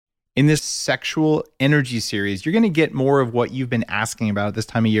In this sexual energy series, you're going to get more of what you've been asking about at this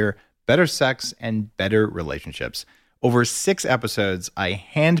time of year: better sex and better relationships. Over 6 episodes, I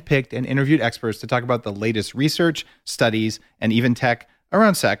handpicked and interviewed experts to talk about the latest research, studies, and even tech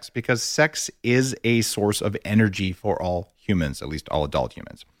around sex, because sex is a source of energy for all humans, at least all adult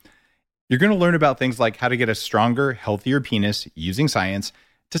humans. You're going to learn about things like how to get a stronger, healthier penis using science,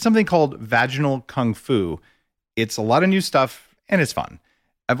 to something called vaginal kung fu. It's a lot of new stuff, and it's fun.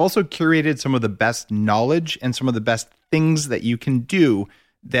 I've also curated some of the best knowledge and some of the best things that you can do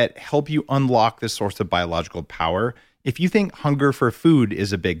that help you unlock this source of biological power. If you think hunger for food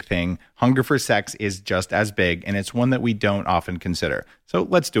is a big thing, hunger for sex is just as big, and it's one that we don't often consider. So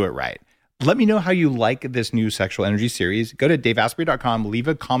let's do it right. Let me know how you like this new sexual energy series. Go to daveasprey.com, leave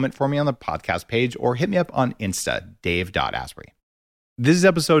a comment for me on the podcast page, or hit me up on Insta, dave.asprey. This is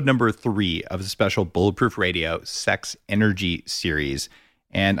episode number 3 of the special Bulletproof Radio Sex Energy series.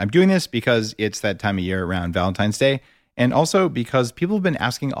 And I'm doing this because it's that time of year around Valentine's Day, and also because people have been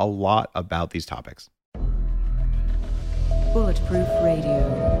asking a lot about these topics. Bulletproof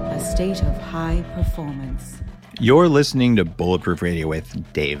Radio, a state of high performance. You're listening to Bulletproof Radio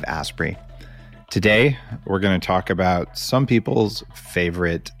with Dave Asprey. Today, we're going to talk about some people's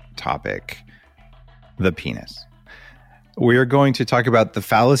favorite topic, the penis. We're going to talk about the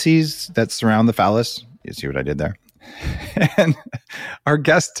fallacies that surround the phallus. You see what I did there? And our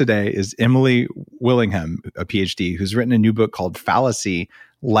guest today is Emily Willingham, a Ph.D., who's written a new book called Fallacy: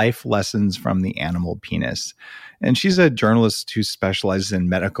 Life Lessons from the Animal Penis. And she's a journalist who specializes in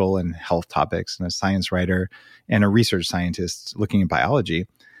medical and health topics, and a science writer and a research scientist looking at biology.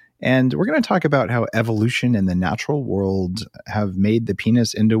 And we're going to talk about how evolution and the natural world have made the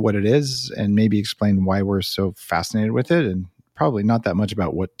penis into what it is, and maybe explain why we're so fascinated with it, and probably not that much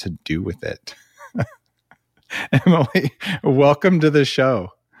about what to do with it. Emily, welcome to the show.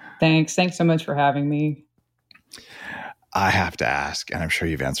 Thanks so much for having me. I have to ask, and I'm sure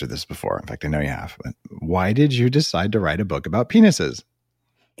you've answered this before. In fact, I know you have. But why did you decide to write a book about penises?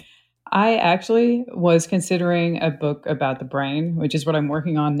 I actually was considering a book about the brain, which is what I'm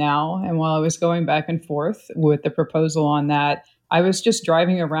working on now. And while I was going back and forth with the proposal on that, I was just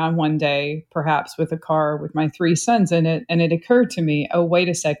driving around one day, perhaps with a car with my 3 sons in it. And it occurred to me, oh, wait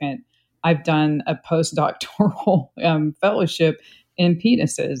a second. I've done a postdoctoral fellowship in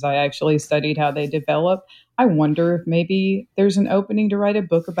penises. I actually studied how they develop. I wonder if maybe there's an opening to write a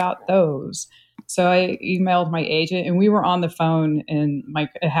book about those. So I emailed my agent, and we were on the phone in like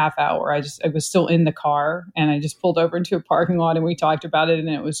a half hour. I was still in the car, and I just pulled over into a parking lot, and we talked about it, and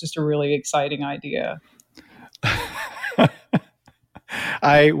it was just a really exciting idea.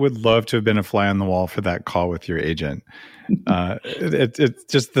 I would love to have been a fly on the wall for that call with your agent. It's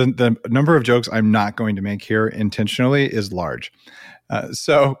just the number of jokes I'm not going to make here intentionally is large.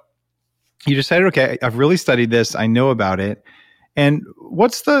 So you decided, okay, I've really studied this. I know about it. And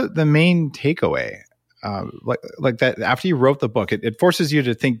what's the main takeaway? Like that after you wrote the book, it forces you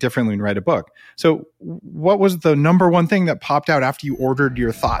to think differently and write a book. So what was the number one thing that popped out after you ordered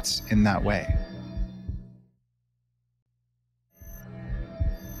your thoughts in that way?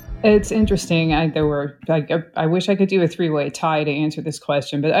 It's interesting. I wish I could do a 3-way tie to answer this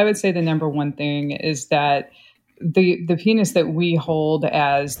question, but I would say the number one thing is that the penis that we hold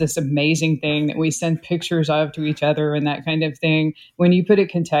as this amazing thing that we send pictures of to each other and that kind of thing, when you put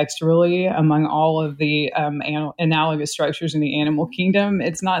it contextually among all of the analogous structures in the animal kingdom,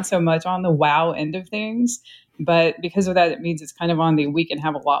 it's not so much on the wow end of things. But because of that, it means it's kind of on the we can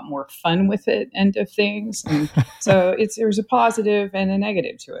have a lot more fun with it end of things. And so there's a positive and a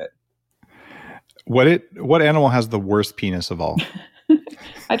negative to it. What animal has the worst penis of all?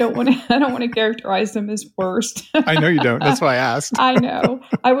 I don't want to characterize them as worst. I know you don't. That's why I asked. I know.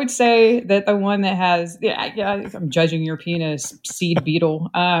 I would say that the one that has, I'm judging your penis, seed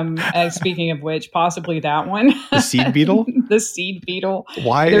beetle. Speaking of which, possibly that one. The seed beetle? The seed beetle.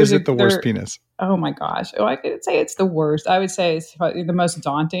 Why is it the worst penis? Oh my gosh. I could say it's the worst. I would say it's probably the most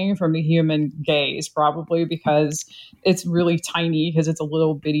daunting from the human gaze, probably because it's really tiny, because it's a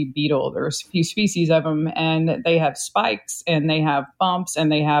little bitty beetle. There's a few species of them, and they have spikes, and they have bumps,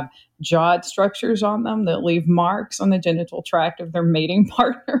 and they have jawed structures on them that leave marks on the genital tract of their mating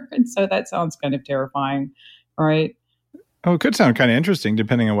partner. And so that sounds kind of terrifying, right? Oh, it could sound kind of interesting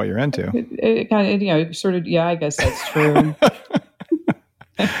depending on what you're into. It kind of, sort of, yeah, I guess that's true.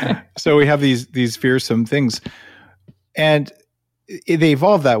 So we have these fearsome things, and they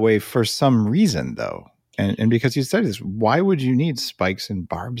evolve that way for some reason, though. And because you studied this, why would you need spikes and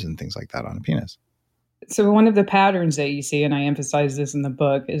barbs and things like that on a penis? So one of the patterns that you see, and I emphasize this in the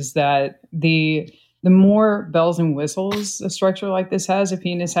book, is that the the more bells and whistles a structure like this has, a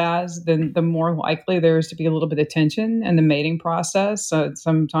penis has, then the more likely there is to be a little bit of tension in the mating process. So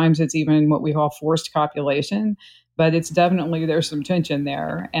sometimes it's even what we call forced copulation, but it's definitely, there's some tension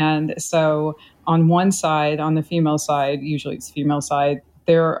there. And so on one side, on the female side, usually it's female side,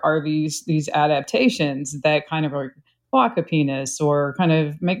 there are these adaptations that kind of are block a penis or kind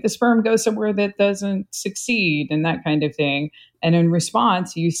of make the sperm go somewhere that doesn't succeed and that kind of thing. And in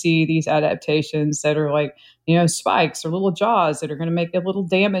response, you see these adaptations that are like, spikes or little jaws that are going to make a little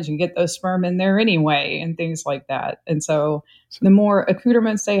damage and get those sperm in there anyway and things like that. And so the more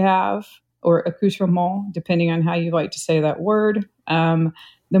accoutrements they have, or accoutrement, depending on how you like to say that word, the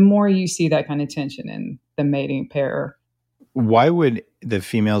more you see that kind of tension in the mating pair. Why would the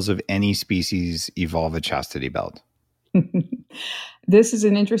females of any species evolve a chastity belt? This is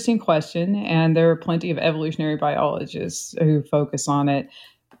an interesting question, and there are plenty of evolutionary biologists who focus on it.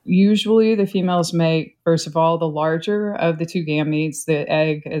 Usually the females make, first of all, the larger of the two gametes. The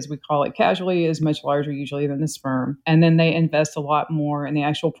egg, as we call it casually, is much larger usually than the sperm. And then they invest a lot more in the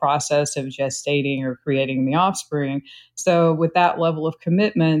actual process of gestating or creating the offspring. So with that level of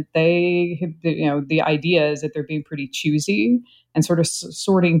commitment, the idea is that they're being pretty choosy and sort of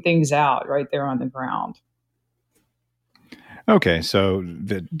sorting things out right there on the ground. Okay, so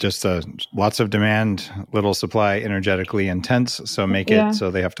just lots of demand, little supply, energetically intense. So make it so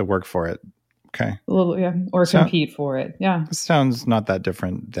they have to work for it. Okay, a little, or compete for it. Yeah, it sounds not that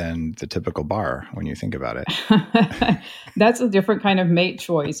different than the typical bar when you think about it. That's a different kind of mate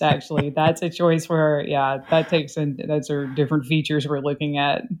choice. Actually, that's a choice where those are different features we're looking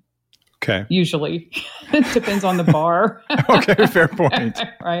at. Okay, usually it depends on the bar. Okay, fair point.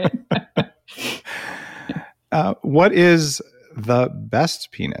 Right. What is the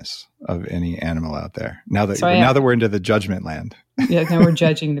best penis of any animal out there? Now that we're into the judgment land. Yeah, now we're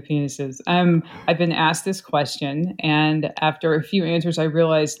judging the penises. I've been asked this question, and after a few answers, I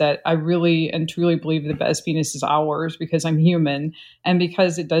realized that I really and truly believe the best penis is ours because I'm human, and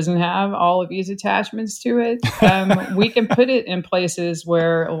because it doesn't have all of these attachments to it. We can put it in places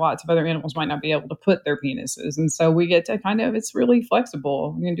where lots of other animals might not be able to put their penises, and so we get to it's really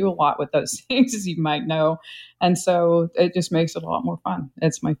flexible. We can do a lot with those things, as you might know, and so it just makes it a lot more fun.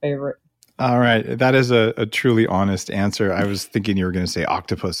 It's my favorite. All right. That is a truly honest answer. I was thinking you were going to say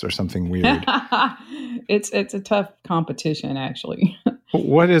octopus or something weird. It's a tough competition, actually.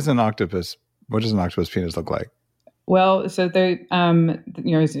 What is an octopus? What does an octopus penis look like? Well, so they,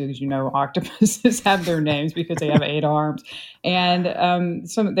 as you know, octopuses have their names because they have 8 arms, and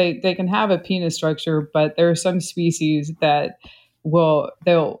they can have a penis structure, but there are some species that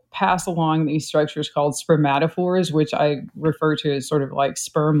they'll pass along these structures called spermatophores, which I refer to as sort of like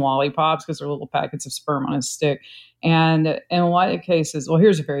sperm lollipops because they're little packets of sperm on a stick. And in a lot of cases,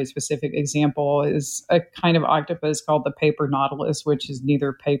 here's a very specific example, is a kind of octopus called the paper nautilus, which is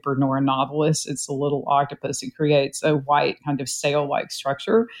neither paper nor a nautilus. It's a little octopus. It creates a white kind of sail-like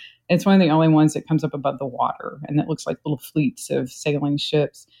structure. It's one of the only ones that comes up above the water, and it looks like little fleets of sailing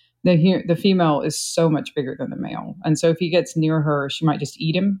ships. The female is so much bigger than the male. And so if he gets near her, she might just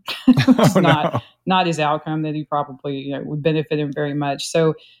eat him. It's not his outcome that he probably would benefit him very much.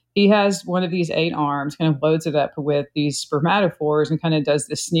 So he has one of these 8 arms, kind of loads it up with these spermatophores and kind of does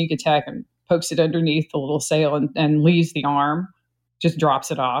this sneak attack and pokes it underneath the little sail and leaves the arm, just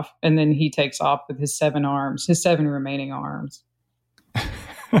drops it off. And then he takes off with his 7 remaining arms.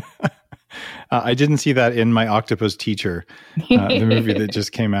 I didn't see that in My Octopus Teacher, the movie that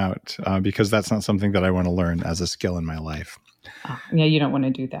just came out, because that's not something that I want to learn as a skill in my life. Yeah, you don't want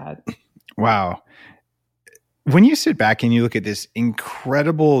to do that. Wow. When you sit back and you look at this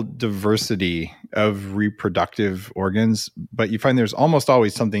incredible diversity of reproductive organs, but you find there's almost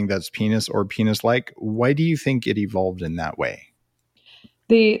always something that's penis or penis-like, why do you think it evolved in that way?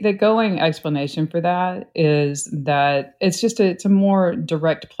 The going explanation for that is that it's a more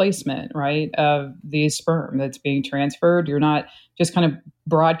direct placement, right, of the sperm that's being transferred. You're not just kind of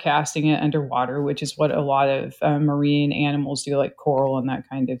broadcasting it underwater, which is what a lot of marine animals do, like coral and that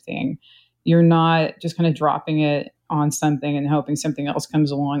kind of thing. You're not just kind of dropping it on something and hoping something else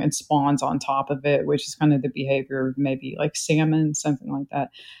comes along and spawns on top of it, which is kind of the behavior of maybe like salmon, something like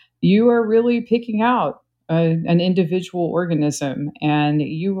that. You are really picking out an individual organism, and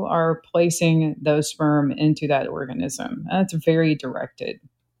you are placing those sperm into that organism. That's very directed.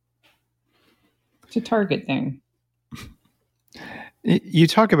 It's a target thing. You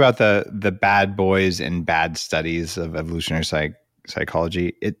talk about the bad boys and bad studies of evolutionary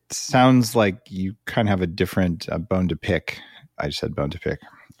psychology. It sounds like you kind of have a different bone to pick. I just said bone to pick.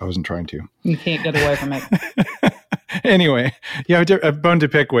 I wasn't trying to. You can't get away from it. Anyway, you have a bone to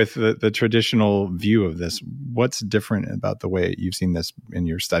pick with the traditional view of this. What's different about the way you've seen this in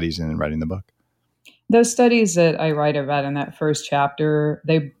your studies and in writing the book? Those studies that I write about in that first chapter,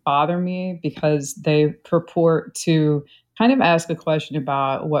 they bother me because they purport to kind of ask a question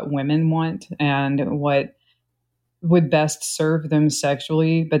about what women want and what would best serve them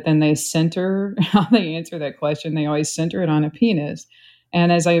sexually. But then they center, how they answer that question, they always center it on a penis.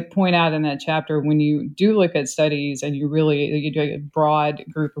 And as I point out in that chapter, when you do look at studies and you do a broad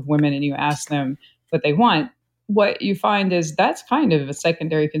group of women and you ask them what they want, what you find is that's kind of a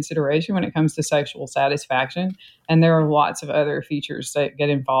secondary consideration when it comes to sexual satisfaction. And there are lots of other features that get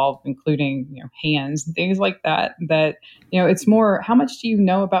involved, including, hands and things like that, it's more, how much do you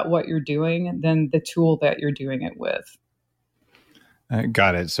know about what you're doing than the tool that you're doing it with?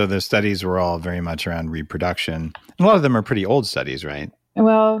 Got it. So the studies were all very much around reproduction. A lot of them are pretty old studies, right?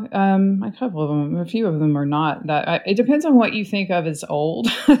 Well, a couple of them, a few of them are not that. It depends on what you think of as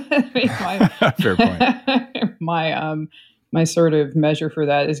old. Fair point. My sort of measure for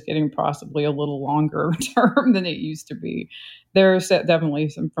that is getting possibly a little longer term than it used to be. There's definitely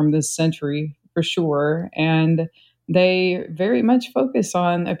some from this century for sure, and they very much focus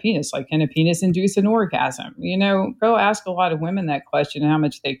on a penis. Like, can a penis induce an orgasm? Go ask a lot of women that question and how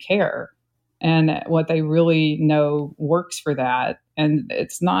much they care and what they really know works for that. And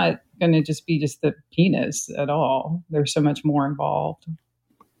it's not going to just be just the penis at all. There's so much more involved.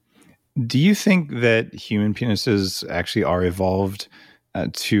 Do you think that human penises actually are evolved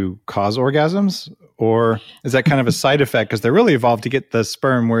to cause orgasms? Or is that kind of a side effect because they're really evolved to get the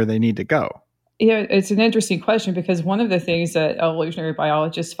sperm where they need to go? Yeah, it's an interesting question because one of the things that evolutionary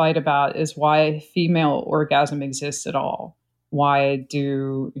biologists fight about is why female orgasm exists at all. Why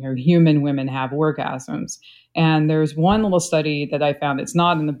do human women have orgasms? And there's one little study that I found that's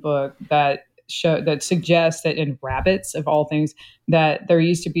not in the book that suggests that in rabbits, of all things, that there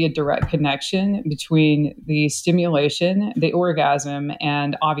used to be a direct connection between the stimulation, the orgasm,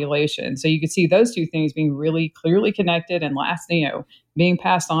 and ovulation. So you could see those two things being really clearly connected and being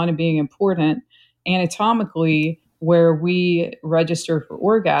passed on and being important. Anatomically, where we register for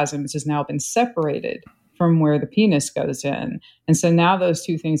orgasms has now been separated from where the penis goes in. And so now those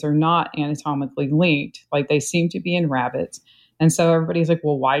two things are not anatomically linked like they seem to be in rabbits. And so everybody's like,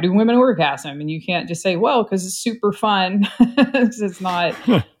 well, why do women orgasm? And you can't just say, well, because it's super fun. It's not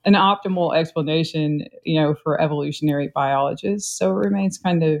an optimal explanation, for evolutionary biologists. So it remains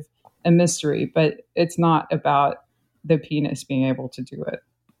kind of a mystery, but it's not about the penis being able to do it.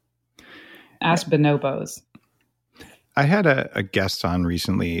 Ask bonobos. I had a guest on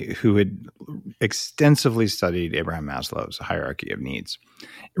recently who had extensively studied Abraham Maslow's hierarchy of needs,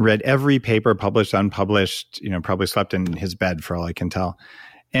 read every paper published, unpublished, probably slept in his bed for all I can tell,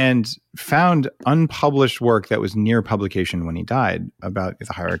 and found unpublished work that was near publication when he died about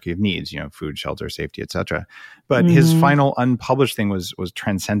the hierarchy of needs, food, shelter, safety, etc. But his final unpublished thing was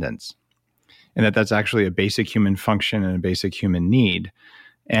transcendence, and that's actually a basic human function and a basic human need.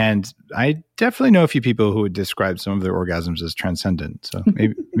 And I definitely know a few people who would describe some of their orgasms as transcendent. So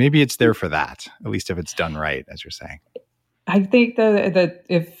maybe it's there for that, at least if it's done right, as you're saying. I think that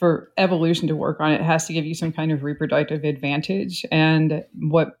if for evolution to work on it, it has to give you some kind of reproductive advantage. And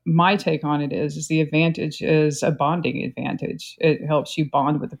what my take on it is the advantage is a bonding advantage. It helps you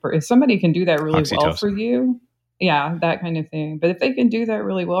bond with the person. If somebody can do that really well for you, yeah, that kind of thing. But if they can do that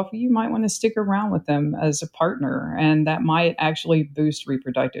really well for you, you might want to stick around with them as a partner. And that might actually boost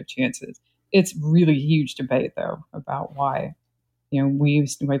reproductive chances. It's really huge debate, though, about why, we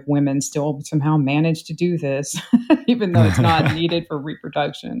like women still somehow manage to do this, even though it's not needed for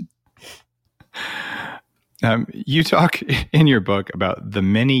reproduction. You talk in your book about the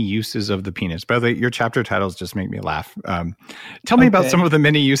many uses of the penis. By the way, your chapter titles just make me laugh. Tell me about some of the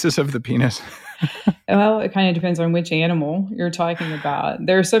many uses of the penis. Well, it kind of depends on which animal you're talking about.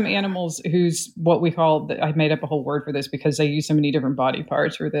 There are some animals whose what we call, I made up a whole word for this because they use so many different body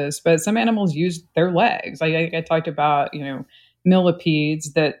parts for this, but some animals use their legs. I talked about,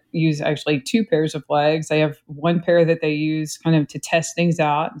 millipedes that use actually two pairs of legs. They have one pair that they use kind of to test things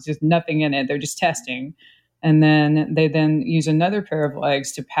out. It's just nothing in it. They're just testing. And then they use another pair of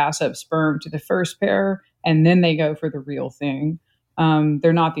legs to pass up sperm to the first pair. And then they go for the real thing.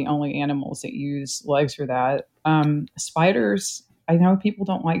 They're not the only animals that use legs for that. Spiders, I know people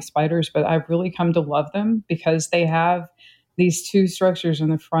don't like spiders, but I've really come to love them because they have these two structures in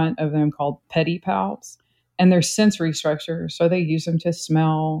the front of them called pedipalps. and they're sensory structures. So they use them to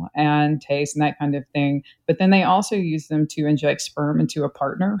smell and taste and that kind of thing. But then they also use them to inject sperm into a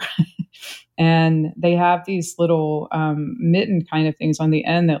partner. And they have these little mitten kind of things on the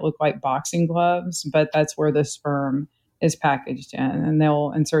end that look like boxing gloves, but that's where the sperm is packaged in, and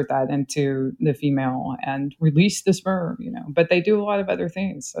they'll insert that into the female and release the sperm, but they do a lot of other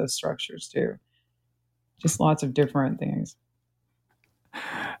things, those structures do. Just lots of different things.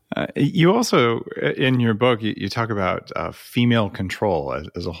 You also, in your book, you talk about female control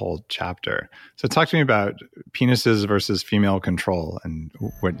as a whole chapter. So talk to me about penises versus female control and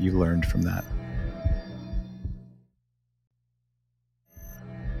what you learned from that.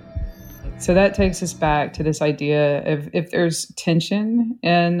 So that takes us back to this idea of if there's tension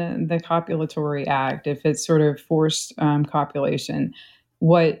in the copulatory act, if it's sort of forced copulation,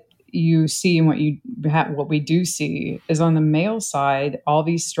 what you see and what we do see is on the male side, all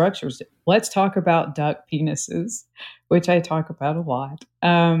these structures. Let's talk about duck penises, which I talk about a lot.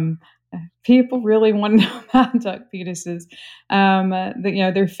 People really want to know about duck penises.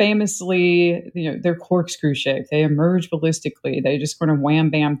 They're famously, they're corkscrew shaped. They emerge ballistically. They just kind of wham,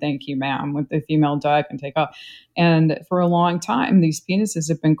 bam, thank you, ma'am, with the female duck and take off. And for a long time, these penises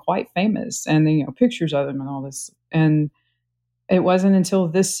have been quite famous, and pictures of them and all this. And it wasn't until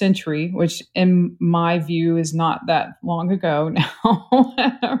this century, which in my view is not that long ago now,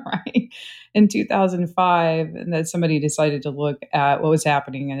 right? In 2005, that somebody decided to look at what was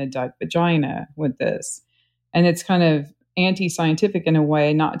happening in a duck vagina with this. And it's kind of anti-scientific in a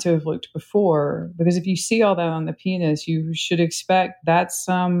way not to have looked before, because if you see all that on the penis, you should expect that's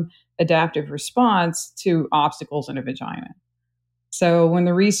some adaptive response to obstacles in a vagina. So when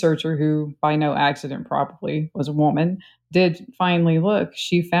the researcher, who by no accident probably was a woman, did finally look,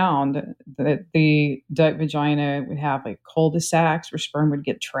 she found that the duck vagina would have like cul-de-sacs where sperm would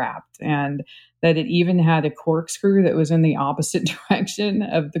get trapped, and that it even had a corkscrew that was in the opposite direction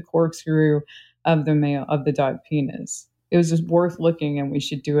of the corkscrew of the duck penis. It was just worth looking, and we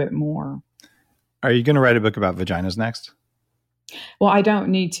should do it more. Are you going to write a book about vaginas next? Well, I don't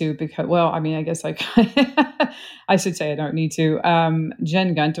need to because, I guess I should say I don't need to.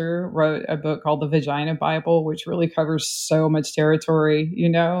 Jen Gunter wrote a book called The Vagina Bible, which really covers so much territory,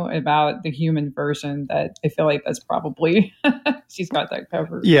 about the human version, that I feel like that's probably, she's got that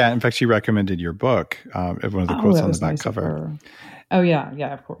covered. Yeah. In fact, she recommended your book, one of the quotes on the back cover. Oh, yeah.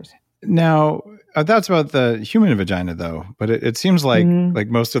 Yeah, of course. Now, that's about the human vagina, though. But it seems like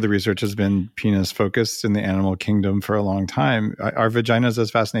most of the research has been penis focused in the animal kingdom for a long time. Are vaginas as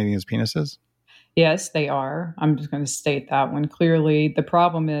fascinating as penises? Yes, they are. I'm just going to state that one clearly. The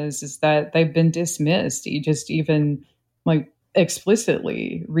problem is that they've been dismissed. Even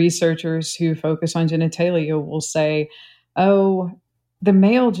explicitly, researchers who focus on genitalia will say, "Oh, the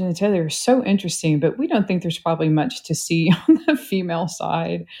male genitalia are so interesting, but we don't think there's probably much to see on the female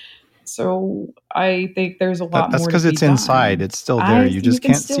side." So I think there's a lot more. That's because it's inside. It's still there. You just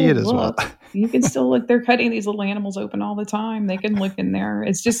can't see it as well. You can still look. They're cutting these little animals open all the time. They can look in there.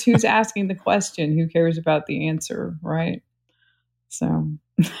 It's just who's asking the question. Who cares about the answer, right? So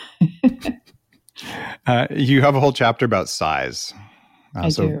you have a whole chapter about size. I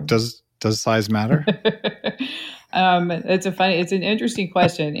do. Does size matter? It's an interesting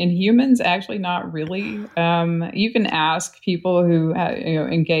question. In humans, actually not really. You can ask people who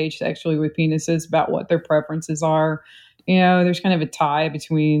engage sexually with penises about what their preferences are. There's kind of a tie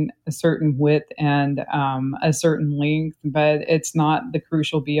between a certain width and a certain length, but it's not the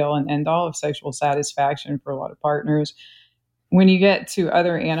crucial be all and end all of sexual satisfaction for a lot of partners. When you get to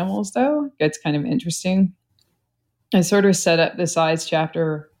other animals, though, it gets kind of interesting. I sort of set up the size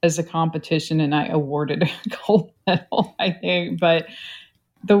chapter as a competition, and I awarded a gold medal, I think. But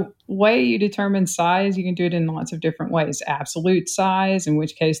the way you determine size, you can do it in lots of different ways. Absolute size, in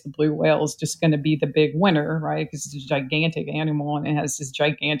which case the blue whale is just going to be the big winner, right? Because it's a gigantic animal and it has this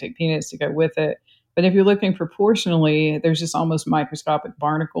gigantic penis to go with it. But if you're looking proportionally, there's this almost microscopic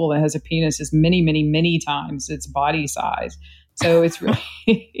barnacle that has a penis as many, many, many times its body size. So it's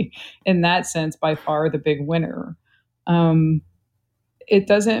really, in that sense, by far the big winner. It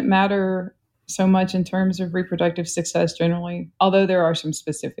doesn't matter so much in terms of reproductive success generally, although there are some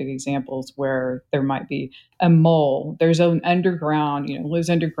specific examples where there might be a mole. There's an underground, lives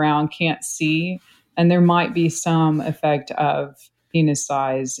underground, can't see, and there might be some effect of penis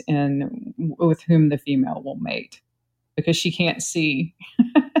size in with whom the female will mate because she can't see.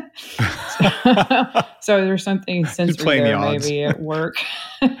 So there's something sensory there maybe at work.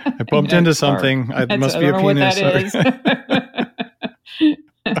 I bumped into something. It must be a penis.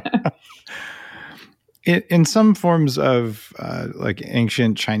 In some forms of like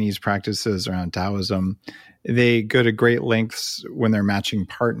ancient Chinese practices around Taoism, they go to great lengths when they're matching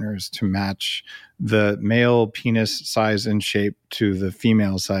partners to match the male penis size and shape to the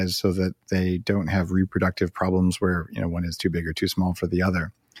female size so that they don't have reproductive problems where, one is too big or too small for the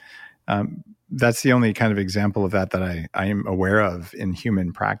other. That's the only kind of example of that I am aware of in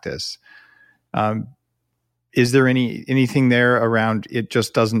human practice. Is there anything there around it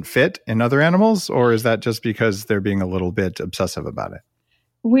just doesn't fit in other animals, or is that just because they're being a little bit obsessive about it?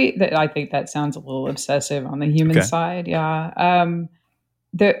 I think that sounds a little obsessive on the human side. Yeah.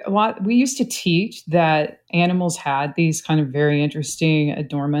 We used to teach that animals had these kind of very interesting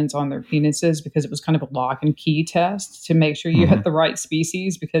adornments on their penises because it was kind of a lock and key test to make sure you had the right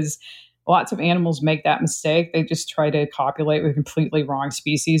species, because lots of animals make that mistake. They just try to copulate with completely wrong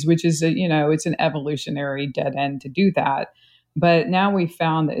species, which is, it's an evolutionary dead end to do that. But now we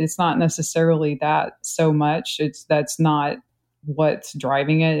found that it's not necessarily that so much. That's not what's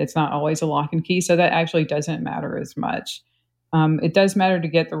driving it. It's not always a lock and key. So that actually doesn't matter as much. It does matter to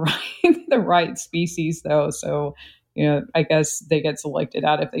get the right species though. So, I guess they get selected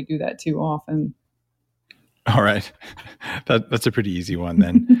out if they do that too often. All right. That's a pretty easy one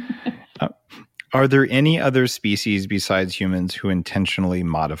then. Are there any other species besides humans who intentionally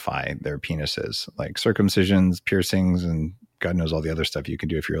modify their penises, like circumcisions, piercings, and God knows all the other stuff you can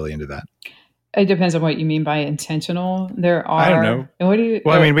do if you're really into that? It depends on what you mean by intentional. There are. I don't know. What do you?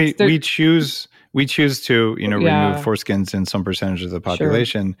 Well, I mean, we choose to remove foreskins in some percentage of the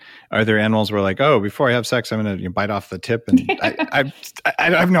population. Sure. Are there animals where like, oh, before I have sex, I'm going to bite off the tip, and I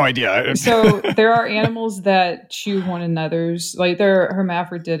have no idea. So there are animals that chew one another's, like they're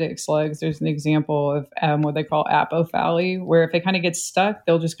hermaphroditic slugs. There's an example of what they call apophaly, where if they kind of get stuck,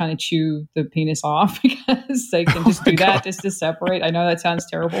 they'll just kind of chew the penis off because they can just do that just to separate. I know that sounds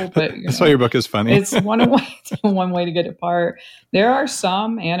terrible, but that's why your book is funny. It's one way to get apart. There are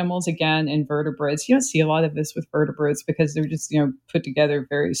some animals, again, invertebrates. You don't see a lot of this with vertebrates because they're just, put together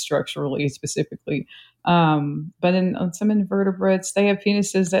very structurally, specifically. But in some invertebrates, they have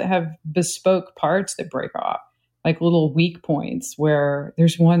penises that have bespoke parts that break off, like little weak points, where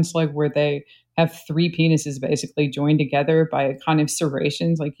there's one slug where they have three penises basically joined together by a kind of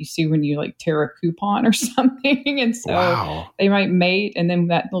serrations, like you see when you like tear a coupon or something. And so they might mate, and then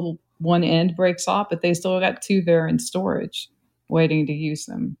that little one end breaks off, but they still got two there in storage waiting to use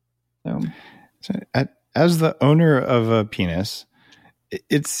them. So as the owner of a penis,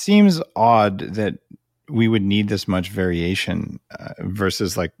 it seems odd that we would need this much variation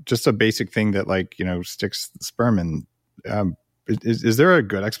versus like just a basic thing that sticks sperm in. Is there a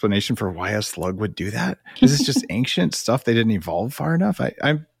good explanation for why a slug would do that? Is this just ancient stuff? They didn't evolve far enough?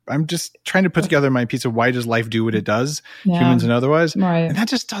 I'm just trying to put together my piece of why does life do what it does, humans and otherwise, right? And that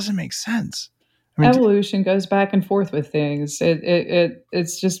just doesn't make sense. Evolution goes back and forth with things.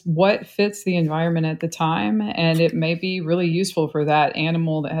 It's just what fits the environment at the time, and it may be really useful for that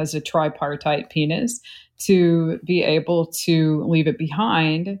animal that has a tripartite penis to be able to leave it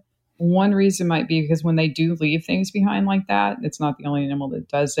behind. One reason might be because when they do leave things behind like that, it's not the only animal that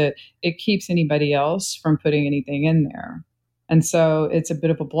does it. It keeps anybody else from putting anything in there. And so it's a bit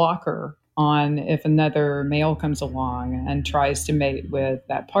of a blocker on if another male comes along and tries to mate with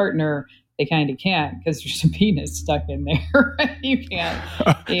that partner. They kind of can't because there's a penis stuck in there. You can't.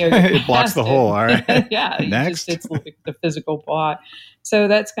 It blocks the hole. All right. Yeah. Next. It's like the physical block. So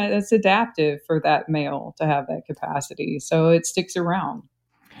that's adaptive for that male to have that capacity. So it sticks around.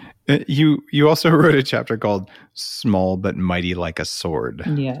 You also wrote a chapter called "Small but Mighty Like a Sword."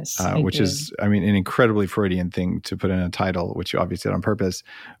 Yes, which is, an incredibly Freudian thing to put in a title, which you obviously did on purpose.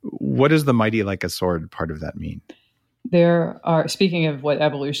 What does the "mighty like a sword" part of that mean? There are, speaking of what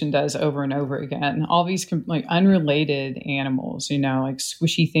evolution does over and over again, all these like unrelated animals, like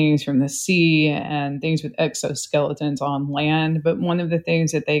squishy things from the sea and things with exoskeletons on land. But one of the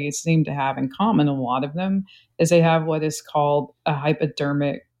things that they seem to have in common, a lot of them, is they have what is called a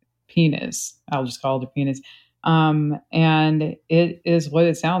hypodermic penis. I'll just call it a penis. And it is what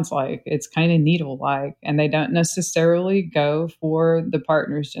it sounds like. It's kind of needle-like, and they don't necessarily go for the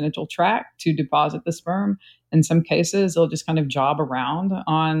partner's genital tract to deposit the sperm. In some cases, they'll just kind of job around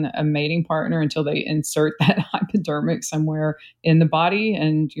on a mating partner until they insert that hypodermic somewhere in the body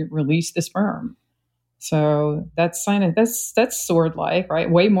and you release the sperm. So that's sword-like,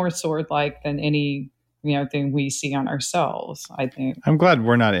 right? Way more sword-like than any thing we see on ourselves, I think. I'm glad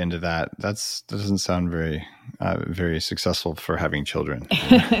we're not into that. That doesn't sound very, very successful for having children.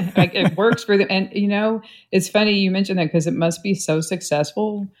 Like it works for them. And, it's funny you mentioned that because it must be so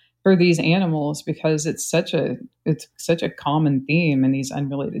successful for these animals because it's such a common theme in these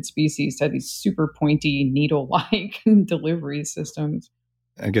unrelated species to have these super pointy needle-like delivery systems.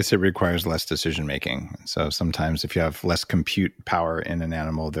 I guess it requires less decision making. So sometimes if you have less compute power in an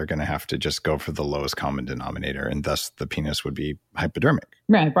animal, they're going to have to just go for the lowest common denominator, and thus the penis would be hypodermic.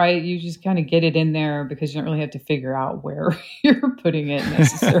 Right. You just kind of get it in there because you don't really have to figure out where you're putting it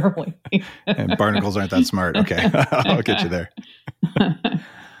necessarily. And barnacles aren't that smart. Okay, I'll get you there.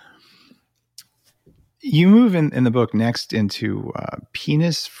 You move in the book next into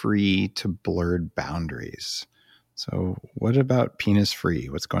penis-free to blurred boundaries. So what about penis-free?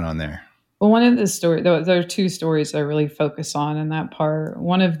 What's going on there? Well, one of the stories, there are two stories I really focus on in that part.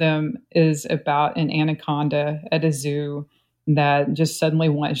 One of them is about an anaconda at a zoo that just suddenly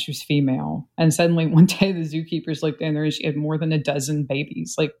she was female. And suddenly one day the zookeepers looked in there and she had more than a dozen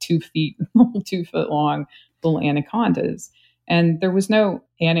babies, like 2 foot long little anacondas. And there was no,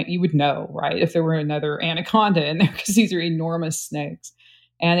 you would know, right, if there were another anaconda in there because these are enormous snakes.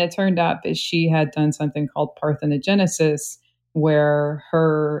 And it turned out that she had done something called parthenogenesis, where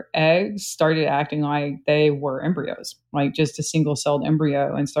her eggs started acting like they were embryos, like just a single-celled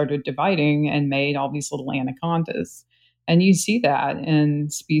embryo, and started dividing and made all these little anacondas. And you see that in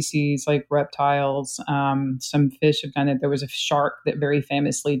species like reptiles. Some fish have done it. There was a shark that very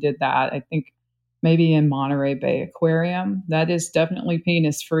famously did that, I think maybe in Monterey Bay Aquarium. That is definitely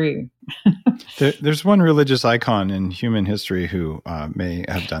penis-free. There's one religious icon in human history who may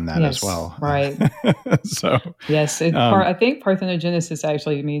have done that as well. Right. So yes, I think parthenogenesis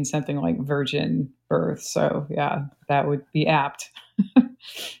actually means something like virgin birth. So yeah, that would be apt.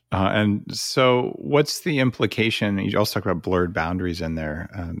 And so what's the implication? You also talk about blurred boundaries in there.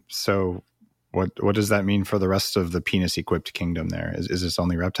 So what does that mean for the rest of the penis-equipped kingdom there? Is this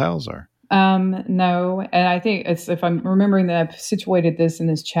only reptiles or? No. And I think if I'm remembering that I've situated this in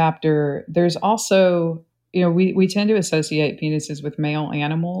this chapter, there's also, we tend to associate penises with male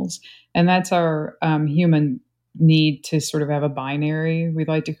animals, and that's our human need to sort of have a binary. We'd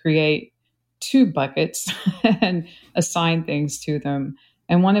like to create 2 buckets and assign things to them.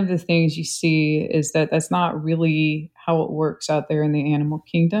 And one of the things you see is that that's not really how it works out there in the animal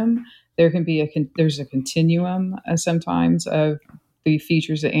kingdom. There can be there's a continuum sometimes of the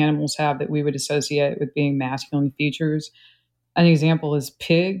features that animals have that we would associate with being masculine features. An example is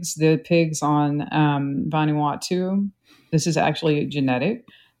pigs. The pigs on Vanuatu, this is actually genetic.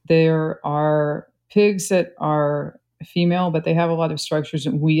 There are pigs that are female, but they have a lot of structures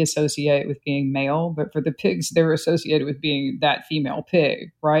that we associate with being male. But for the pigs, they're associated with being that female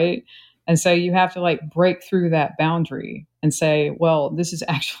pig, right? And so you have to break through that boundary and say, well, this is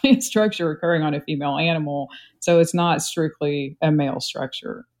actually a structure occurring on a female animal. So it's not strictly a male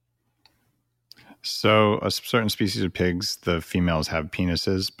structure. So a certain species of pigs, the females have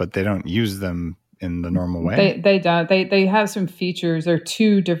penises, but they don't use them in the normal way? They don't. They have some features. There are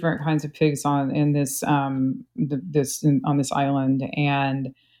 2 different kinds of pigs on this island.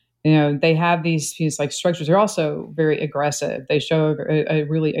 And they have these structures. They're also very aggressive. They show a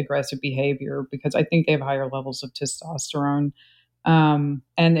really aggressive behavior because I think they have higher levels of testosterone. And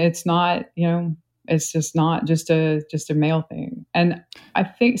it's not, it's just not just a male thing. And I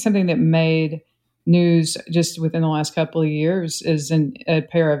think something that made news just within the last couple of years is a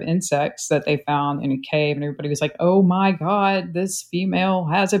pair of insects that they found in a cave, and everybody was like, oh my God, this female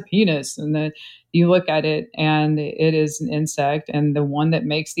has a penis. And then you look at it and it is an insect, and the one that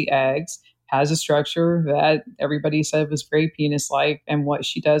makes the eggs has a structure that everybody said was very penis-like. And what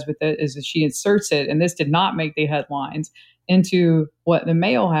she does with it is that she inserts it, and this did not make the headlines, into what the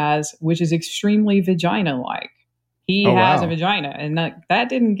male has, which is extremely vagina-like. He has a vagina, and that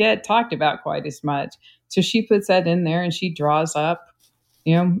didn't get talked about quite as much. So she puts that in there, and she draws up,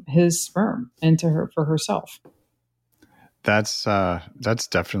 his sperm into her for herself. That's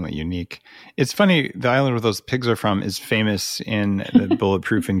definitely unique. It's funny, the island where those pigs are from is famous in the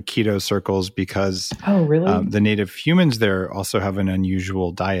bulletproof and keto circles because the native humans there also have an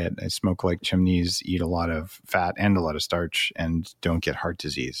unusual diet. They smoke like chimneys, eat a lot of fat and a lot of starch, and don't get heart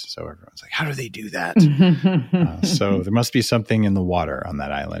disease. So everyone's like, how do they do that? So there must be something in the water on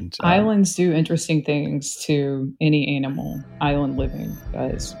that island. Islands do interesting things to any animal. Island living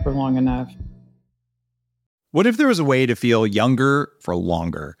does for long enough. What if there was a way to feel younger for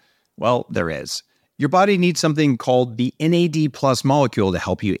longer? Well, there is. Your body needs something called the NAD+ molecule to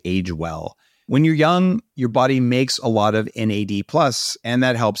help you age well. When you're young, your body makes a lot of NAD+, and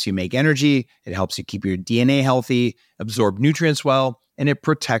that helps you make energy, it helps you keep your DNA healthy, absorb nutrients well, and it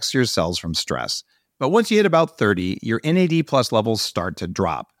protects your cells from stress. But once you hit about 30, your NAD+ levels start to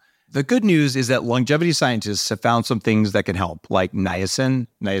drop. The good news is that longevity scientists have found some things that can help, like niacin,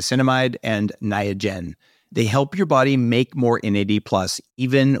 niacinamide, and Niagen. They help your body make more NAD+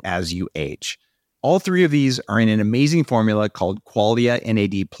 even as you age. All three of these are in an amazing formula called Qualia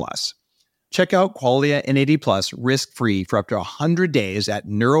NAD+. Check out Qualia NAD Plus risk-free for up to 100 days at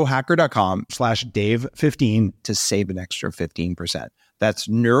neurohacker.com/Dave15 to save an extra 15%. That's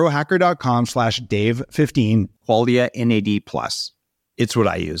neurohacker.com/Dave15, Qualia NAD Plus. It's what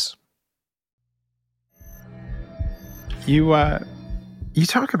I use. You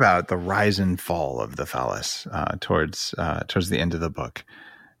talk about the rise and fall of the phallus towards the end of the book.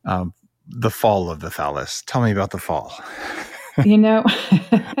 The fall of the phallus. Tell me about the fall. It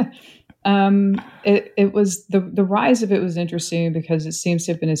was the rise of it was interesting because it seems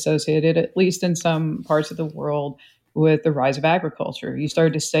to have been associated, at least in some parts of the world, with the rise of agriculture. You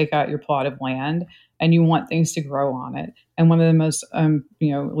started to stake out your plot of land and you want things to grow on it. And one of the most,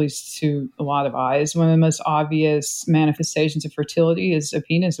 at least to a lot of eyes, one of the most obvious manifestations of fertility is a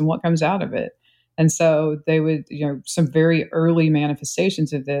penis and what comes out of it. And so they would, some very early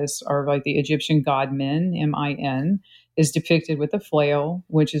manifestations of this are like the Egyptian god Min, M-I-N, is depicted with a flail,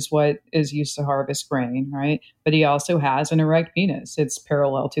 which is what is used to harvest grain, right? But he also has an erect penis. It's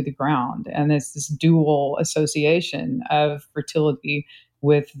parallel to the ground. And it's this dual association of fertility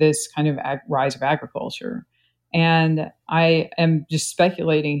with this kind of rise of agriculture. And I am just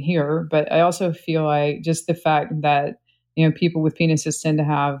speculating here, but I also feel like just the fact that, people with penises tend to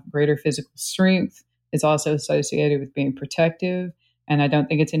have greater physical strength is also associated with being protective. And I don't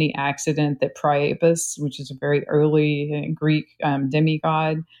think it's any accident that Priapus, which is a very early Greek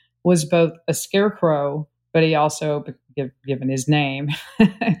demigod, was both a scarecrow, but he also, given his name,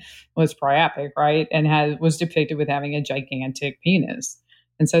 was priapic, right? And was depicted with having a gigantic penis.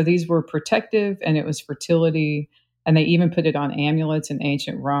 And so these were protective, and it was fertility. And they even put it on amulets in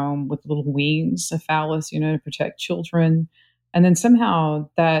ancient Rome with little wings, a phallus, to protect children. And then somehow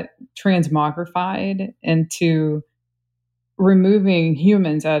that transmogrified into removing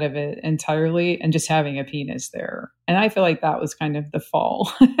humans out of it entirely and just having a penis there. And I feel like that was kind of the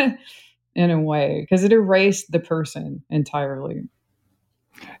fall in a way, because it erased the person entirely.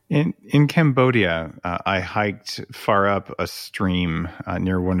 In Cambodia, I hiked far up a stream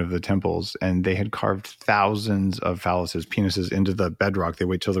near one of the temples, and they had carved thousands of phalluses, penises, into the bedrock. They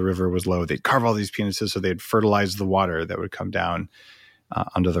wait till the river was low. They'd carve all these penises so they'd fertilize the water that would come down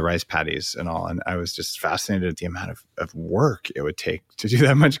onto the rice paddies and all. And I was just fascinated at the amount of work it would take to do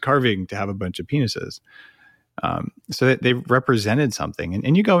that much carving to have a bunch of penises. So they represented something.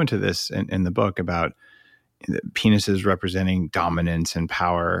 And you go into this in the book about penises representing dominance and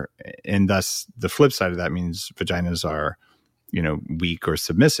power. And thus the flip side of that means vaginas are, weak or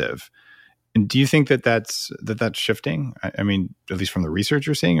submissive. And do you think that's shifting? I mean, at least from the research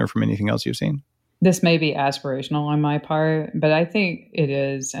you're seeing or from anything else you've seen? This may be aspirational on my part, but I think it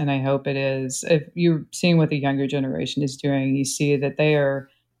is, and I hope it is. If you're seeing what the younger generation is doing, you see that they are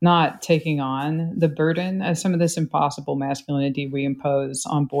not taking on the burden of some of this impossible masculinity we impose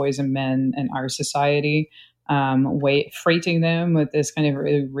on boys and men in our society, freighting them with this kind of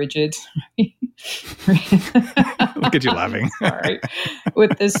really rigid. Look at you laughing. Sorry.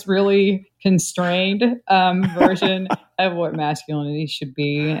 With this really constrained version of what masculinity should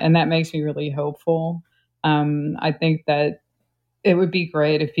be. And that makes me really hopeful. I think that it would be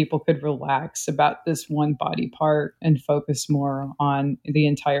great if people could relax about this one body part and focus more on the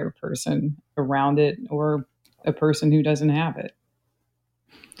entire person around it, or a person who doesn't have it.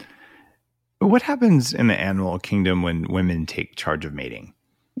 What happens in the animal kingdom when women take charge of mating?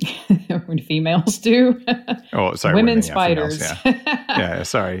 When females do. Oh, sorry. Women spiders. Females, yeah,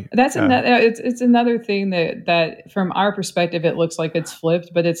 sorry. That's another. It's another thing that from our perspective it looks like it's flipped,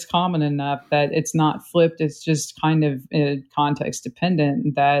 but it's common enough that it's not flipped. It's just kind of context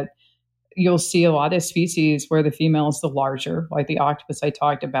dependent. That you'll see a lot of species where the female is the larger, like the octopus I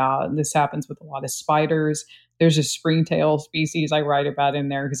talked about. And this happens with a lot of spiders. There's a springtail species I write about in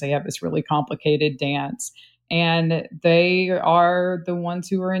there because they have this really complicated dance. And they are the ones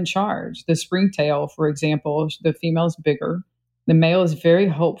who are in charge. The springtail, for example, the female's bigger. The male is very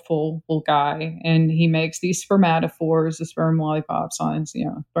hopeful little guy, and he makes these spermatophores, the sperm lollipops on his,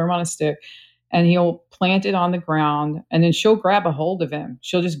 sperm on a stick, and he'll plant it on the ground, and then she'll grab a hold of him.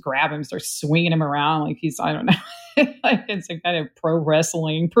 She'll just grab him, start swinging him around like he's, I don't know, like it's a kind of pro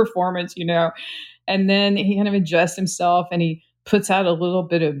wrestling performance, And then he kind of adjusts himself, and he puts out a little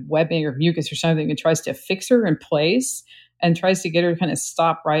bit of webbing or mucus or something and tries to fix her in place and tries to get her to kind of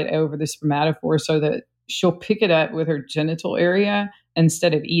stop right over the spermatophore so that she'll pick it up with her genital area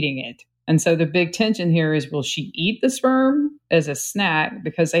instead of eating it. And so the big tension here is, will she eat the sperm as a snack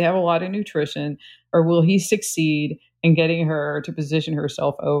because they have a lot of nutrition, or will he succeed in getting her to position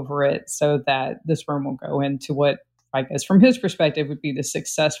herself over it so that the sperm will go into what I guess from his perspective, would be the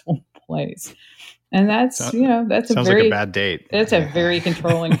successful place. And that's, that's sounds like a bad date. It's a very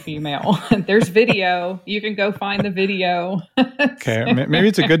controlling female. There's video. You can go find the video. Okay. Maybe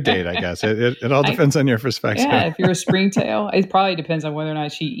it's a good date, I guess. It all depends on your perspective. Yeah. If you're a springtail, it probably depends on whether or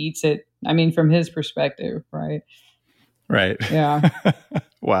not she eats it. I mean, from his perspective, right? Right. Yeah.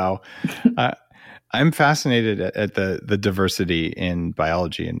 Wow. I'm fascinated at the diversity in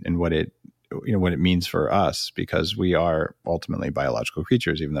biology and what it means for us, because we are ultimately biological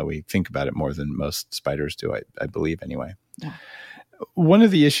creatures, even though we think about it more than most spiders do, I believe anyway. Yeah. One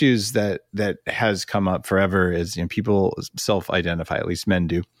of the issues that has come up forever is, people self-identify, at least men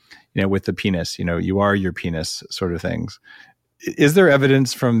do, with the penis, you are your penis sort of things. Is there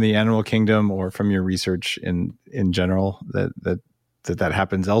evidence from the animal kingdom or from your research in general that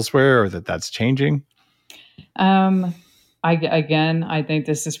happens elsewhere, or that's changing? I think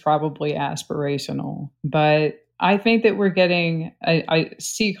this is probably aspirational, but I think that we're getting, I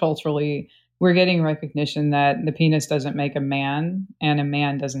see culturally, we're getting recognition that the penis doesn't make a man, and a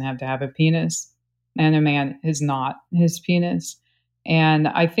man doesn't have to have a penis, and a man is not his penis. And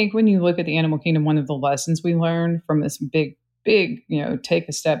I think when you look at the animal kingdom, one of the lessons we learned from this big, take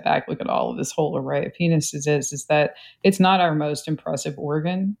a step back, look at all of this whole array of penises is that it's not our most impressive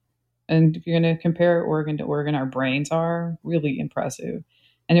organ. And if you're going to compare organ to organ, our brains are really impressive.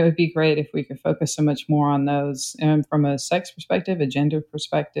 And it would be great if we could focus so much more on those from a sex perspective, a gender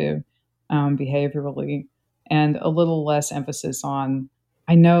perspective, behaviorally, and a little less emphasis on,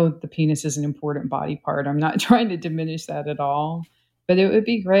 I know the penis is an important body part. I'm not trying to diminish that at all. But it would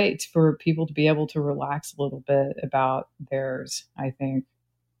be great for people to be able to relax a little bit about theirs, I think.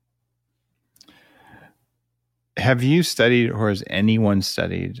 Have you studied, or has anyone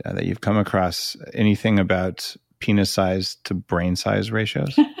studied that you've come across anything about penis size to brain size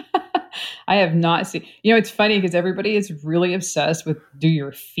ratios? I have not seen. It's funny because everybody is really obsessed with, do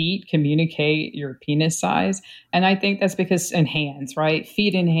your feet communicate your penis size? And I think that's because, and hands, right?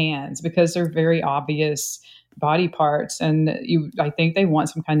 Feet and hands, because they're very obvious body parts. And I think they want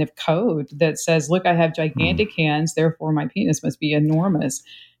some kind of code that says, look, I have gigantic hands, therefore my penis must be enormous.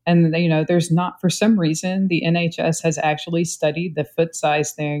 And, there's not, for some reason, the NHS has actually studied the foot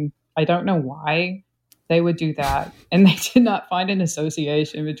size thing. I don't know why they would do that. And they did not find an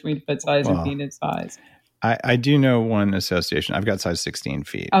association between foot size and penis size. I do know one association. I've got size 16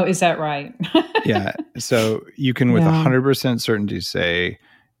 feet. Oh, is that right? Yeah. So you can with 100% certainty say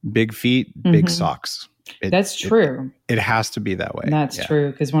big feet, big socks. That's true. It has to be that way. That's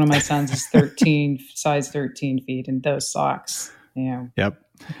true, because one of my sons is size 13 feet, and those socks. Yeah. Yep.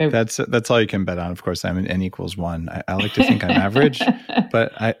 Okay. That's all you can bet on. Of course, I'm an N equals 1. I like to think I'm average,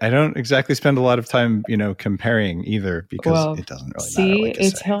 but I don't exactly spend a lot of time, comparing either, because it doesn't really matter.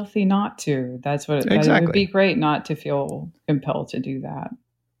 It's healthy not to. That's what it would be great not to feel compelled to do that.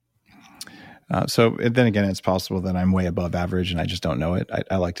 So then again, it's possible that I'm way above average and I just don't know it.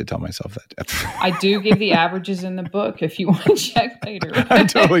 I like to tell myself that. I do give the averages in the book if you want to check later. I'm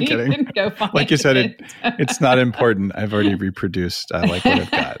totally kidding. You can go find like you said, it's not important. I've already reproduced. I like what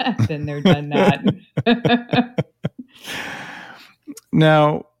I've got. Then they're done that.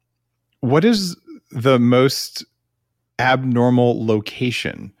 Now, what is the most abnormal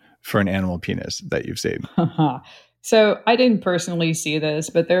location for an animal penis that you've seen? So I didn't personally see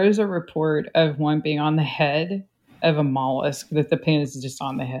this, but there is a report of one being on the head of a mollusk, that the penis is just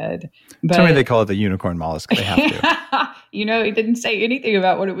on the head. But, tell me they call it the unicorn mollusk. They have to. It didn't say anything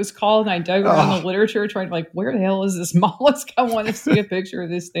about what it was called. And I dug around the literature trying to where the hell is this mollusk? I want to see a picture of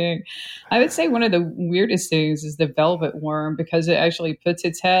this thing. I would say one of the weirdest things is the velvet worm, because it actually puts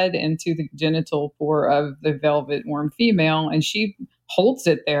its head into the genital pore of the velvet worm female, and she holds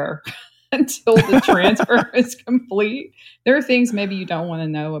it there until the transfer is complete. There are things maybe you don't want to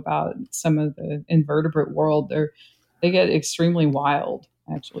know about some of the invertebrate world. They get extremely wild,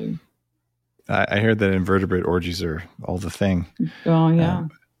 actually. I heard that invertebrate orgies are all the thing. Oh, yeah.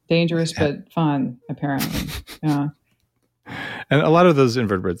 Dangerous, but fun, apparently. Yeah. And a lot of those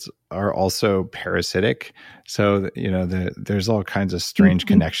invertebrates are also parasitic. So, there's all kinds of strange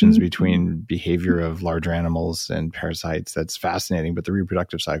connections between behavior of larger animals and parasites. That's fascinating, but the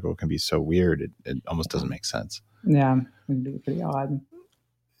reproductive cycle can be so weird. It almost doesn't make sense. Yeah, it would be pretty odd.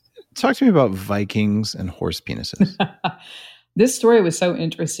 Talk to me about Vikings and horse penises. This story was so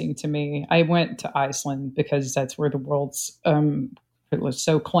interesting to me. I went to Iceland because that's where the world's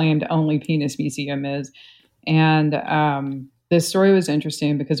so claimed only penis museum is. And this story was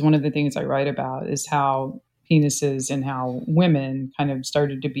interesting because one of the things I write about is how penises and how women kind of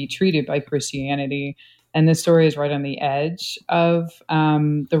started to be treated by Christianity. And this story is right on the edge of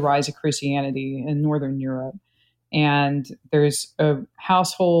the rise of Christianity in Northern Europe. And there's a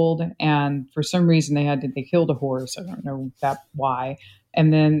household, and for some reason they killed a horse. I don't know why.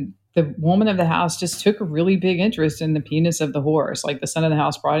 And then the woman of the house just took a really big interest in the penis of the horse. Like the son of the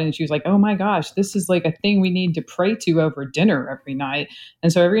house brought it in, and she was like, oh my gosh, this is like a thing we need to pray to over dinner every night.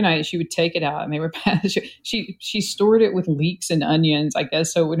 And so every night she would take it out and they would pass. She stored it with leeks and onions, I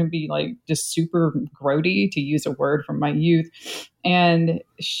guess, so it wouldn't be like just super grody, to use a word from my youth. And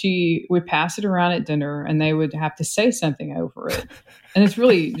she would pass it around at dinner and they would have to say something over it. And it's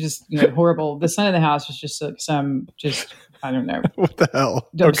really just, horrible. The son of the house was just I don't know. What the hell?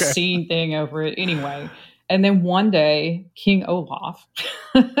 Obscene thing over it. Anyway. And then one day, King Olaf,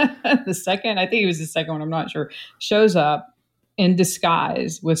 the second one, I'm not sure, shows up in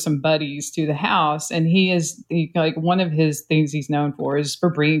disguise with some buddies to the house. And one of his things he's known for is for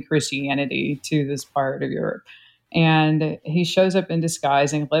bringing Christianity to this part of Europe. And he shows up in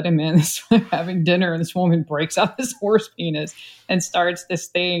disguise and let him in, having dinner. And this woman breaks out this horse penis and starts this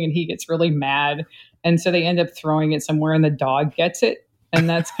thing. And he gets really mad. And so they end up throwing it somewhere and the dog gets it. And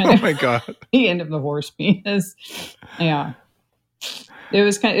that's kind of oh my God. the end of the horse penis. Yeah. It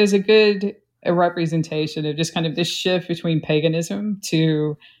was a good representation of just kind of this shift between paganism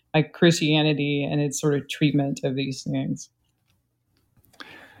to like Christianity and its sort of treatment of these things.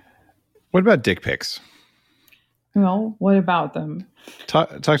 What about dick pics? Well, what about them? Talk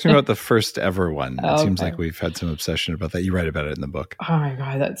to me about the first ever one. It Okay. seems like we've had some obsession about that. You write about it in the book. Oh my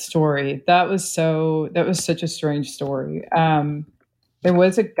God, that story. That was such a strange story. There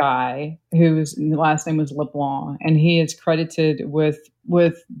was a guy whose last name was LeBlanc, and he is credited with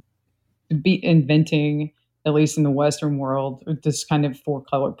inventing, at least in the Western world, this kind of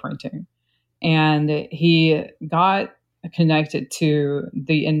 4-color printing. And he got connected to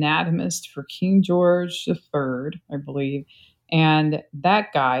the anatomist for King George III, I believe. And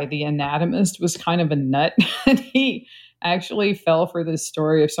that guy, the anatomist, was kind of a nut. And he actually fell for this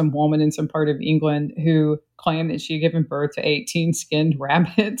story of some woman in some part of England who claimed that she had given birth to 18 skinned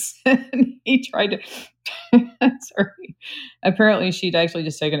rabbits. And he tried to, sorry. Apparently she'd actually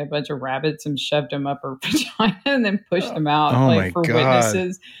just taken a bunch of rabbits and shoved them up her vagina and then pushed them out for God.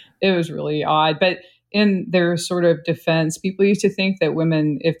 witnesses. It was really odd. But in their sort of defense, people used to think that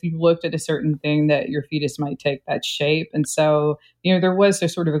women, if you looked at a certain thing, that your fetus might take that shape. And so, there was a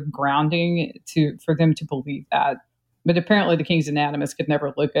sort of a grounding for them to believe that. But apparently the king's anatomist could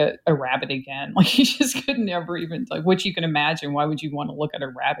never look at a rabbit again. Like he just could never even, like, which you can imagine. Why would you want to look at a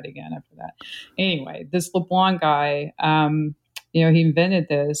rabbit again after that? Anyway, this LeBlanc guy, he invented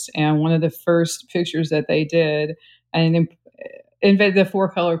this. And one of the first pictures that they did, and invented the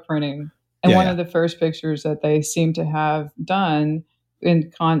 4-color printing. And one of the first pictures that they seem to have done with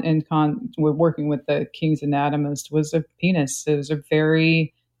working with the king's anatomist was a penis. It was a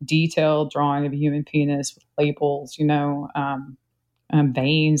very detailed drawing of a human penis with labels,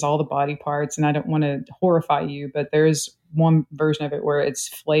 veins, all the body parts. And I don't want to horrify you, but there's one version of it where it's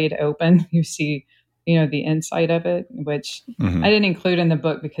flayed open. You see, the inside of it, which I didn't include in the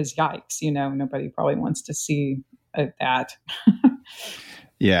book because yikes, nobody probably wants to see that.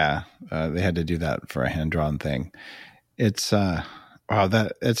 Yeah, they had to do that for a hand-drawn thing. It's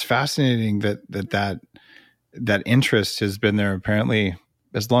it's fascinating that interest has been there apparently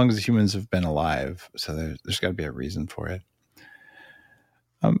as long as humans have been alive. So there's got to be a reason for it.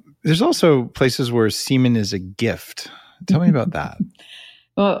 There's also places where semen is a gift. Tell me about that.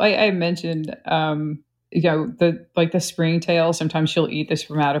 Well, I mentioned, the springtail. Sometimes she'll eat the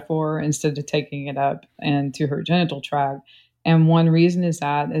spermatophore instead of taking it up into her genital tract. And one reason is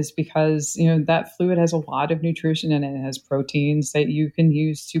because, that fluid has a lot of nutrition in it. It has proteins that you can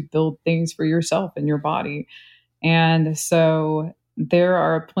use to build things for yourself and your body. And so there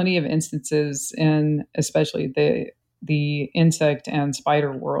are plenty of instances in especially the insect and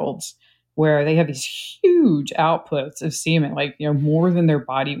spider worlds where they have these huge outputs of semen, more than their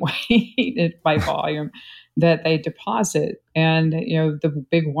body weight by volume that they deposit. And, the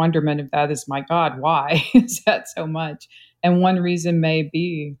big wonderment of that is, my God, why is that so much? And one reason may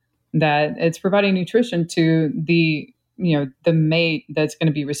be that it's providing nutrition to the mate that's going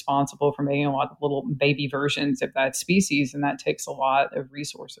to be responsible for making a lot of little baby versions of that species. And that takes a lot of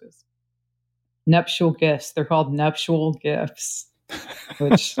resources. Nuptial gifts. They're called nuptial gifts,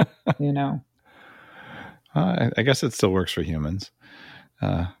 which, I guess it still works for humans.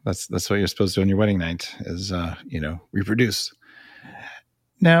 That's what you're supposed to do on your wedding night is, reproduce.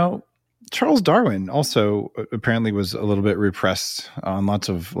 Now, Charles Darwin also apparently was a little bit repressed on lots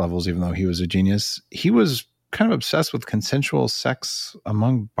of levels, even though he was a genius. He was kind of obsessed with consensual sex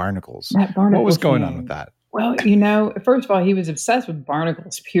among barnacles. What was going on with that? Well, first of all, he was obsessed with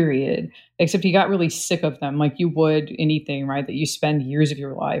barnacles, period, except he got really sick of them, like you would anything, right, that you spend years of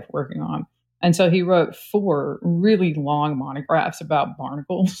your life working on. And so he wrote 4 really long monographs about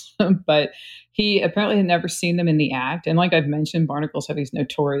barnacles, but he apparently had never seen them in the act. And like I've mentioned, barnacles have these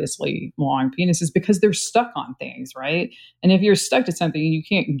notoriously long penises because they're stuck on things, right? And if you're stuck to something, you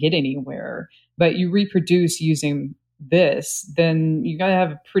can't get anywhere, but you reproduce using this, then you got to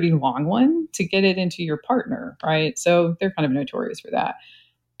have a pretty long one to get it into your partner, right? So they're kind of notorious for that.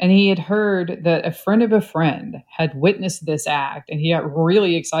 And he had heard that a friend of a friend had witnessed this act, and he got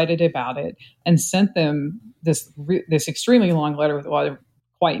really excited about it and sent them this extremely long letter with a lot of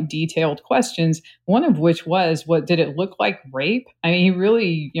quite detailed questions. One of which was, "What did it look like? Rape?" I mean, he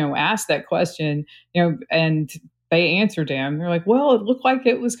really, asked that question, and they answered him. They're like, "Well, it looked like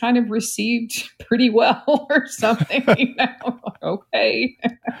it was kind of received pretty well or something." Okay.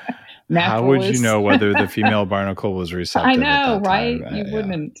 How would you know whether the female barnacle was receptive? I know, at that right? time? You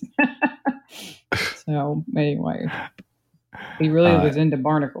wouldn't. So anyway, he really was into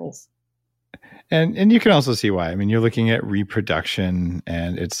barnacles. And you can also see why. I mean, you're looking at reproduction,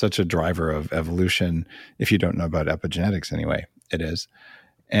 and it's such a driver of evolution. If you don't know about epigenetics anyway, it is.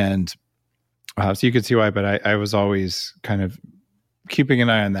 And so you could see why, but I was always kind of keeping an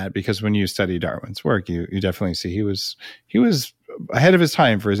eye on that, because when you study Darwin's work, you definitely see he was ahead of his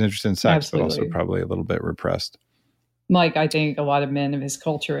time for his interest in sex, Absolutely. But also probably a little bit repressed. Like I think a lot of men of his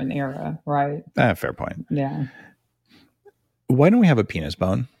culture and era, right? Fair point. Yeah. Why don't we have a penis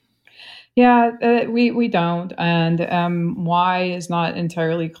bone? Yeah, we don't, and why is not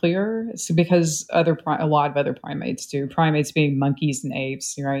entirely clear. It's because a lot of other primates do. Primates being monkeys and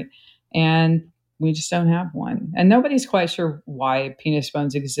apes, right? And we just don't have one. And nobody's quite sure why penis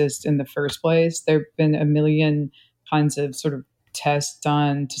bones exist in the first place. There have been a million kinds of sort of tests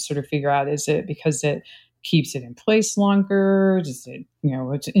done to sort of figure out, is it because it keeps it in place longer? Does it,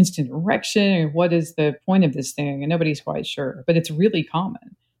 it's instant erection? Or what is the point of this thing? And nobody's quite sure, but it's really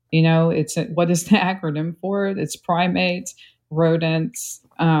common. What is the acronym for it? It's primates, rodents,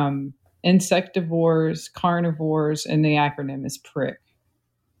 insectivores, carnivores, and the acronym is PRIC.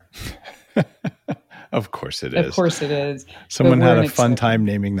 Of course it is. Of course it is. Someone had a fun time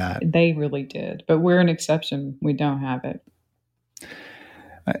naming that. They really did. But we're an exception. We don't have it.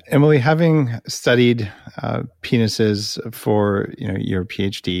 Emily, having studied penises for your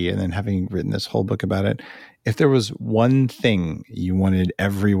PhD and then having written this whole book about it, if there was one thing you wanted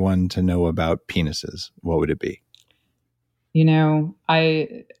everyone to know about penises, what would it be?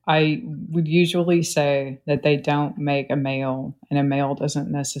 I would usually say that they don't make a male, and a male doesn't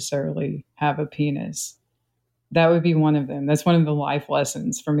necessarily have a penis. That would be one of them. That's one of the life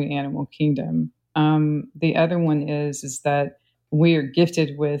lessons from the animal kingdom. The other one is that we are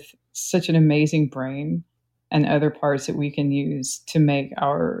gifted with such an amazing brain and other parts that we can use to make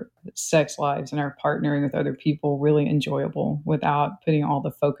our sex lives and our partnering with other people really enjoyable without putting all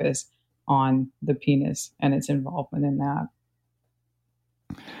the focus on the penis and its involvement in that.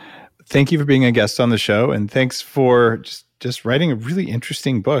 Thank you for being a guest on the show, and thanks for just writing a really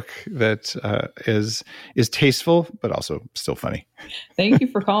interesting book that is tasteful, but also still funny. Thank you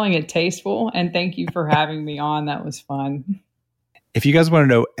for calling it tasteful, and thank you for having me on. That was fun. If you guys want to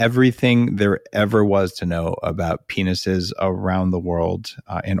know everything there ever was to know about penises around the world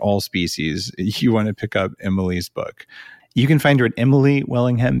in all species, you want to pick up Emily's book. You can find her at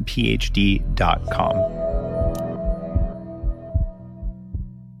EmilyWillinghamPhD.com.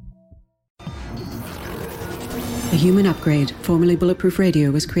 The Human Upgrade, formerly Bulletproof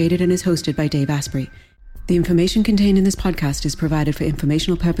Radio, was created and is hosted by Dave Asprey. The information contained in this podcast is provided for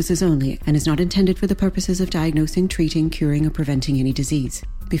informational purposes only and is not intended for the purposes of diagnosing, treating, curing, or preventing any disease.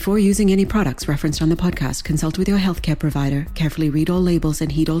 Before using any products referenced on the podcast, consult with your healthcare provider, carefully read all labels,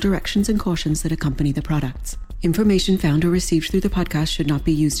 and heed all directions and cautions that accompany the products. Information found or received through the podcast should not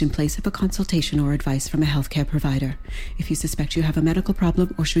be used in place of a consultation or advice from a healthcare provider. If you suspect you have a medical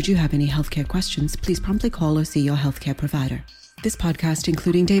problem or should you have any healthcare questions, please promptly call or see your healthcare provider. This podcast,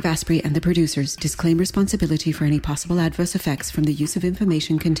 including Dave Asprey and the producers, disclaim responsibility for any possible adverse effects from the use of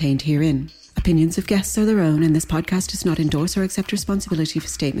information contained herein. Opinions of guests are their own, and this podcast does not endorse or accept responsibility for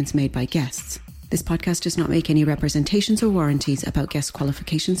statements made by guests. This podcast does not make any representations or warranties about guest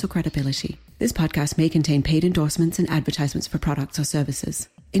qualifications or credibility. This podcast may contain paid endorsements and advertisements for products or services.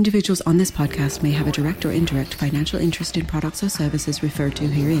 Individuals on this podcast may have a direct or indirect financial interest in products or services referred to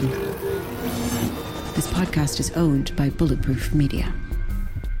herein. This podcast is owned by Bulletproof Media.